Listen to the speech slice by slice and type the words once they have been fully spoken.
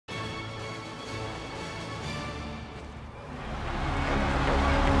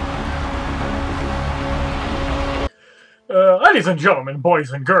Ladies and gentlemen,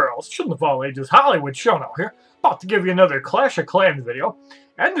 boys and girls, children of all ages, HollywoodShono here, about to give you another Clash of Clans video.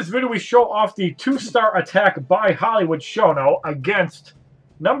 And in this video we show off the 2-star attack by HollywoodShono against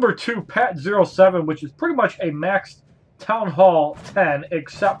number 2 Pat07, which is pretty much a maxed Town Hall 10,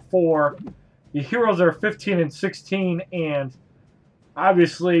 except for the heroes that are 15 and 16, and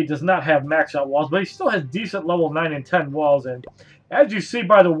obviously does not have max out walls, but he still has decent level 9 and 10 walls, and as you see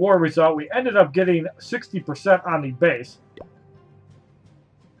by the war result, we ended up getting 60% on the base.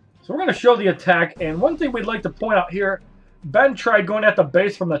 So we're going to show the attack, and one thing we'd like to point out here, Ben tried going at the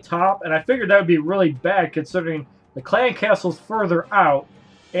base from the top, and I figured that would be really bad considering the clan castle's further out,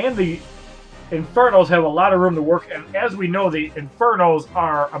 and the Infernos have a lot of room to work, and as we know, the Infernos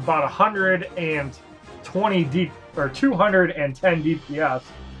are about 120 deep, or 210 DPS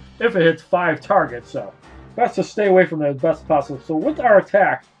if it hits 5 targets, so best to stay away from them as best possible. So with our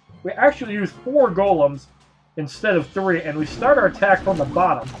attack, we actually use 4 golems instead of 3, and we start our attack from the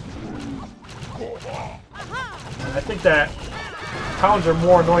bottom. And I think that hounds are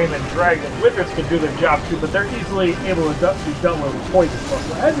more annoying than dragons. Wizards can do their job too, but they're easily able to be dealt with poison spells.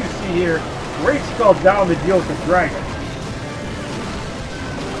 So as you see here, Rage Spell down to deal with the dragon.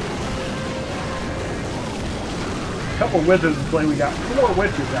 A couple wizards in play. We got 4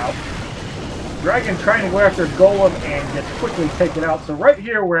 witches out. Dragon trying to go after Golem and gets quickly taken out. So right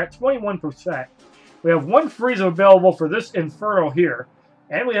here we're at 21%. We have 1 freeze available for this Inferno here.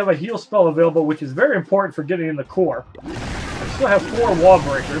 And we have a heal spell available, which is very important for getting in the core. We still have 4 wall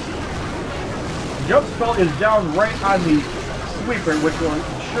breakers. Jump spell is down right on the sweeper, which will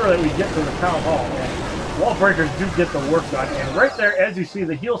ensure that we get to the town hall. And wall breakers do get the work done. And right there, as you see,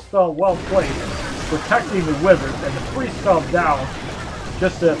 the heal spell well placed, protecting the wizards, and the freeze spell down,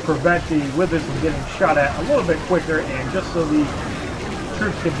 just to prevent the wizards from getting shot at a little bit quicker, and just so the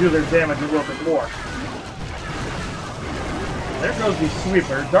troops can do their damage a little bit more. There goes the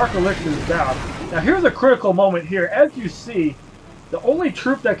sweeper. Dark Elixir is down. Now here's a critical moment here. As you see, the only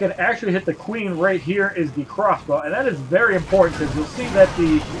troop that can actually hit the queen right here is the crossbow, and that is very important because you'll see that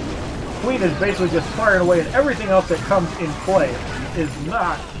the queen is basically just firing away, and everything else that comes in play is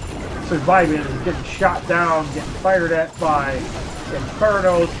not surviving. It's getting shot down, getting fired at by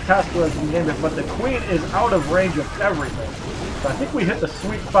Infernos, Teslas, you name it, but the queen is out of range of everything. So I think we hit the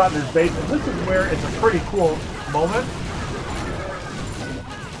sweet spot in this base, and this is where it's a pretty cool moment.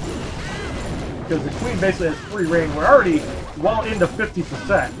 Because the queen basically has free reign. We're already well into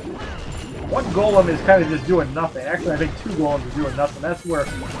 50%. 1 golem is kind of just doing nothing. Actually, I think 2 golems are doing nothing. That's where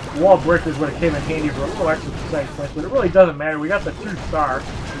wall breakers would have came in handy for a little extra percentage points, but it really doesn't matter. We got the 2-star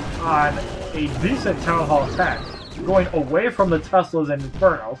on a decent Town Hall attack, going away from the Teslas and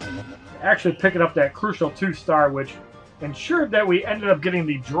Infernos, actually picking up that crucial 2-star, which ensured that we ended up getting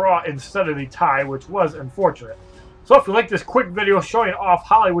the draw instead of the tie, which was unfortunate. So if you like this quick video showing off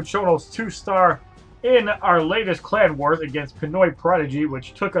HollywoodShono's 2-star in our latest clan wars against Pinoy Prodigy,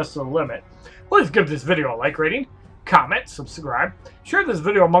 which took us to the limit, please give this video a like rating, comment, subscribe, share this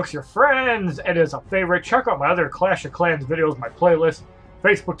video amongst your friends, and as a favorite, check out my other Clash of Clans videos, my playlist,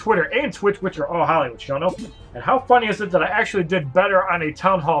 Facebook, Twitter, and Twitch, which are all HollywoodShono. And how funny is it that I actually did better on a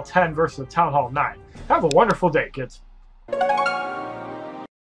Town Hall 10 versus a Town Hall 9? Have a wonderful day, kids.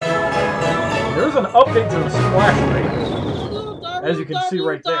 There's an update to the splash rate, as you can see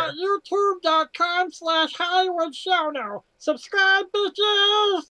right there. YouTube.com/HollywoodShono. Subscribe, bitches!